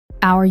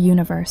Our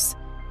universe.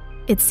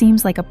 It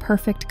seems like a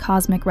perfect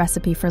cosmic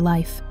recipe for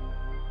life.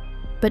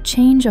 But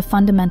change a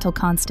fundamental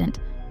constant,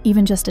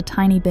 even just a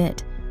tiny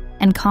bit,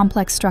 and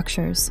complex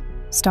structures,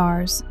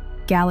 stars,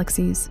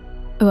 galaxies,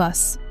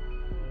 us,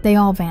 they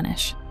all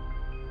vanish.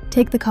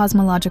 Take the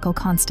cosmological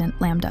constant,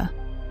 lambda.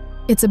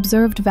 Its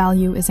observed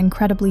value is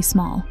incredibly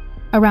small,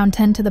 around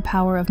 10 to the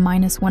power of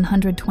minus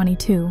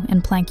 122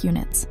 in Planck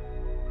units.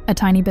 A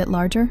tiny bit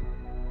larger,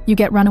 you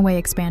get runaway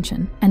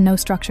expansion and no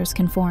structures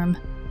can form.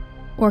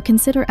 Or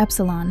consider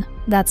epsilon,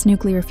 that's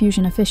nuclear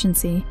fusion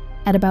efficiency,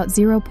 at about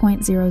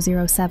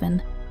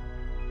 0.007.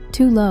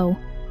 Too low,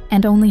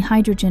 and only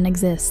hydrogen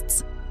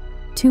exists.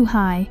 Too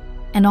high,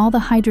 and all the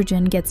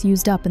hydrogen gets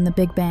used up in the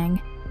Big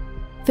Bang.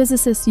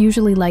 Physicists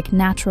usually like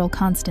natural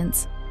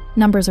constants,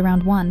 numbers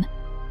around 1,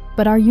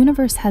 but our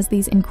universe has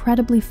these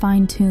incredibly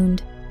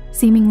fine-tuned,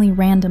 seemingly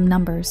random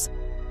numbers.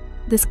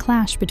 This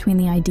clash between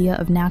the idea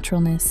of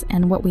naturalness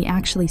and what we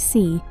actually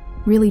see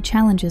really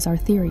challenges our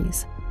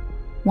theories.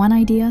 One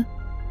idea,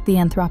 the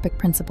anthropic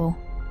principle.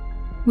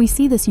 We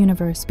see this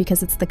universe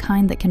because it's the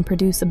kind that can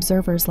produce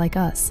observers like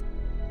us.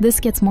 This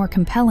gets more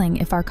compelling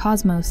if our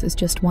cosmos is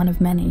just one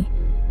of many,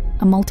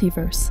 a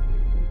multiverse,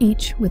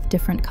 each with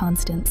different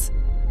constants.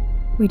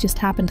 We just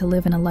happen to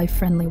live in a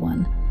life-friendly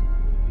one.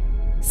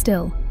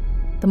 Still,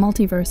 the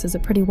multiverse is a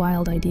pretty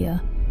wild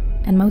idea,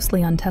 and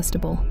mostly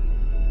untestable.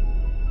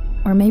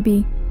 Or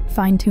maybe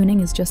fine-tuning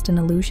is just an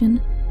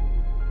illusion?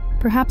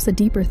 Perhaps a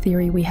deeper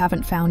theory we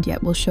haven't found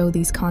yet will show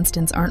these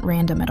constants aren't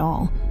random at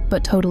all,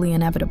 but totally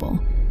inevitable.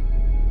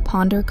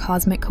 Ponder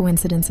cosmic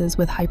coincidences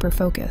with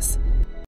hyperfocus,